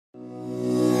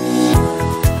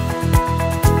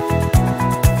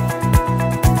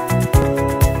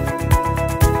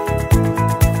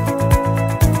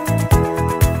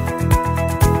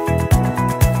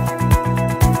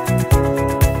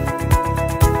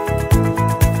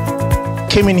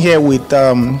came in here with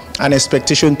an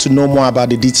expectation to know more about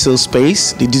the digital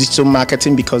space, the digital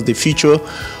marketing, because the future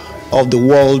of the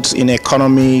world in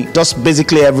economy, just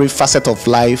basically every facet of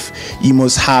life, you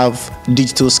must have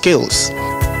digital skills. When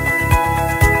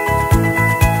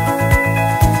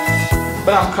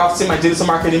I'm crafting my digital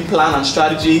marketing plan and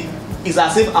strategy, it's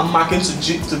as if I'm marketing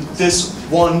to this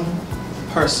one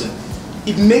person.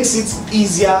 It makes it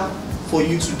easier for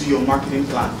you to do your marketing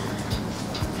plan.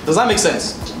 Does that make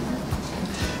sense?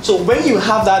 So when you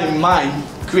have that in mind,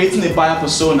 creating a buyer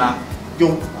persona,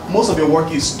 most of your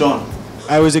work is done.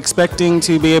 I was expecting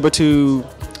to be able to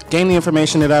gain the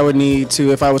information that I would need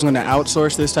to, if I was going to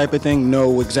outsource this type of thing,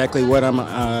 know exactly what I'm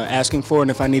asking for, and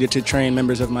if I needed to train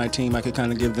members of my team, I could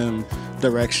kind of give them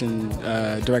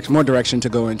more direction to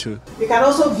go into. You can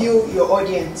also view your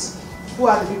audience, who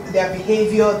are their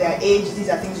behavior, their age. These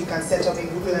are things you can set up in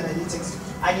Google Analytics,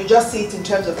 and you just see it in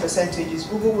terms of percentages.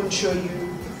 Google won't show you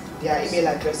their email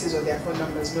addresses or their phone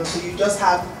numbers, no. So you just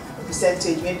have a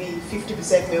percentage, maybe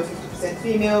 50% male, 50%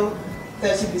 female,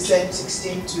 30%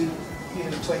 16 to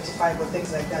 25 or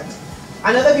things like that.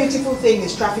 Another beautiful thing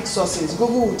is traffic sources.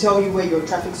 Google will tell you where your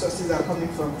traffic sources are coming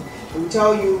from. It will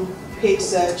tell you paid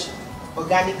search,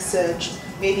 organic search,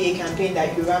 maybe a campaign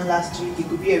that you ran last week. It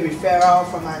could be a referral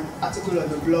from an article on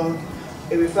the blog,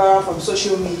 a referral from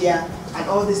social media, and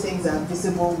all these things are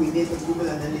visible within Google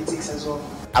Analytics as well.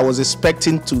 I was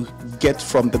expecting to get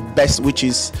from the best, which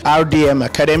is RDM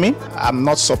Academy. I'm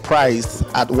not surprised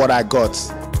at what I got.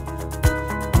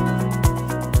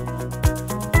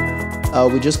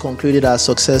 We just concluded our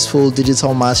successful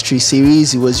Digital Mastery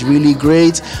series. It was really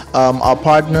great. Our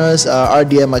partners,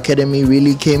 RDM Academy,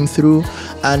 really came through,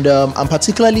 and I'm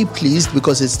particularly pleased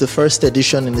because it's the first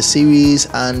edition in the series,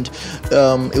 and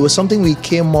it was something we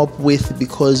came up with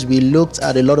because we looked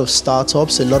at a lot of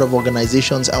startups, a lot of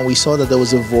organizations, and we saw that there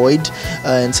was a void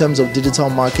in terms of digital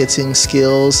marketing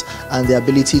skills and the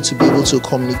ability to be able to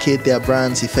communicate their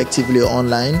brands effectively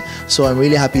online. So I'm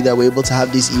really happy that we're able to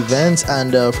have these events,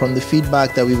 and from the feedback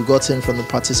that we've gotten from the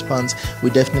participants,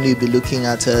 we'll definitely be looking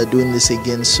at doing this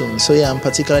again soon. So yeah, I'm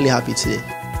particularly happy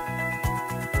today.